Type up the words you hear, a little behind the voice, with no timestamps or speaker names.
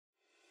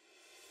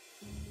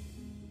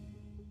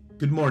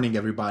Good morning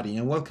everybody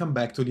and welcome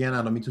back to the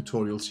anatomy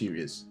tutorial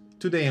series.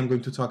 Today I'm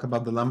going to talk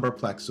about the lumbar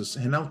plexus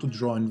and how to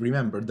draw and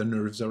remember the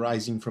nerves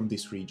arising from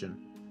this region.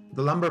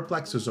 The lumbar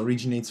plexus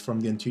originates from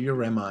the anterior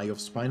rami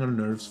of spinal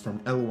nerves from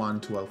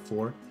L1 to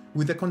L4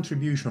 with a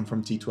contribution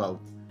from T12.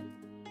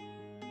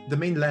 The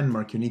main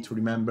landmark you need to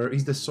remember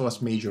is the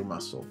psoas major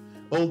muscle.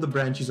 All the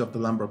branches of the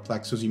lumbar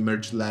plexus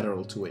emerge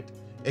lateral to it,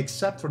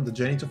 except for the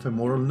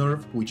genitofemoral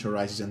nerve, which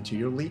arises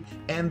anteriorly,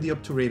 and the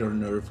obturator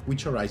nerve,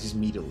 which arises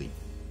medially.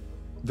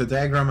 The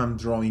diagram I'm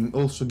drawing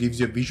also gives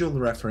you a visual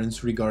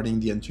reference regarding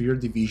the anterior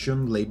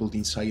division labeled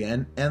in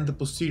cyan and the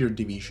posterior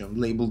division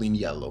labeled in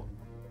yellow.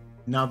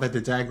 Now that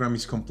the diagram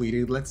is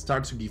completed, let's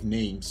start to give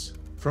names.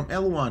 From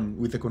L1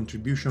 with a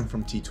contribution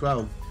from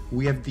T12,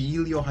 we have the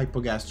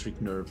iliohypogastric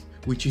nerve,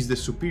 which is the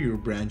superior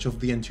branch of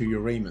the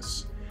anterior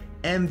ramus,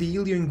 and the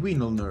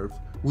ilioinguinal nerve,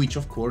 which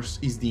of course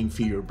is the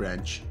inferior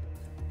branch.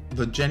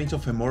 The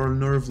genitofemoral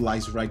nerve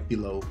lies right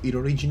below. It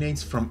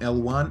originates from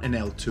L1 and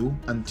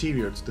L2,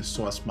 anterior to the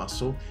psoas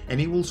muscle, and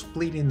it will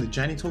split in the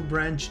genital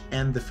branch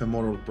and the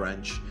femoral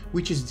branch,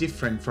 which is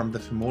different from the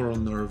femoral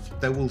nerve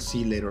that we'll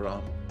see later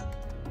on.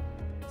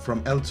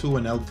 From L2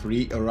 and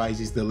L3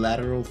 arises the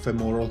lateral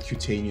femoral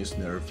cutaneous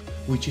nerve,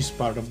 which is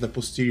part of the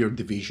posterior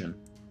division.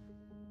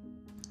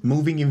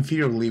 Moving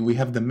inferiorly, we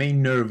have the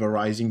main nerve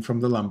arising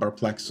from the lumbar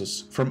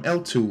plexus. From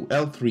L2,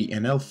 L3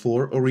 and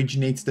L4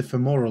 originates the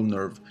femoral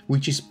nerve,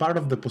 which is part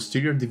of the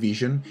posterior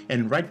division,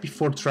 and right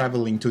before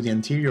traveling to the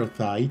anterior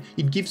thigh,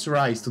 it gives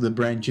rise to the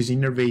branches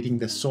innervating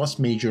the psoas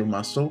major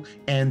muscle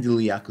and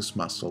iliacus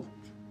muscle.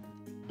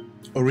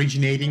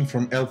 Originating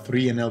from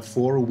L3 and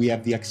L4, we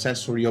have the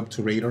accessory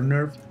obturator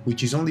nerve,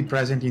 which is only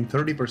present in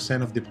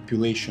 30% of the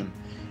population.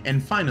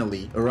 And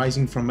finally,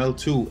 arising from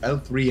L2,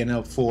 L3 and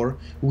L4,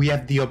 we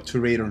have the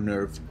obturator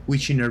nerve,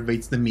 which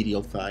innervates the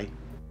medial thigh.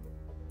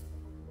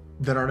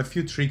 There are a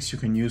few tricks you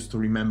can use to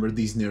remember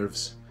these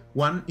nerves.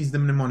 One is the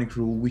mnemonic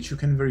rule, which you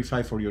can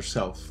verify for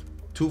yourself.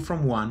 2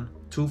 from 1,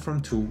 2 from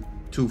 2,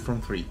 2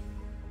 from 3.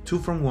 2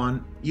 from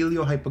 1,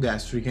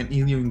 iliohypogastric and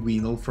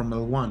ilioinguinal from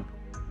L1.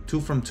 2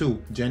 from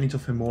 2,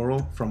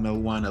 genitofemoral from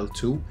L1,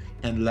 L2,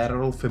 and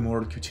lateral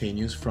femoral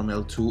cutaneous from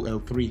L2,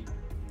 L3.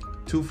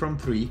 2 from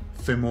 3,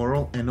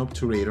 femoral and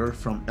obturator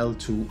from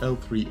L2,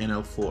 L3 and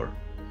L4.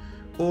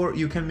 Or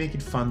you can make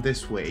it fun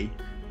this way,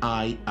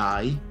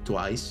 I,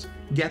 twice,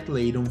 get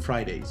laid on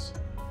Fridays.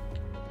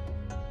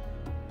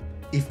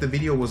 If the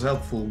video was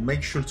helpful,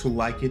 make sure to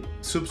like it,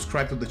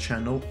 subscribe to the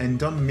channel, and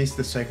don't miss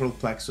the sacral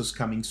plexus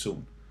coming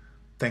soon.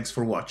 Thanks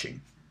for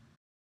watching.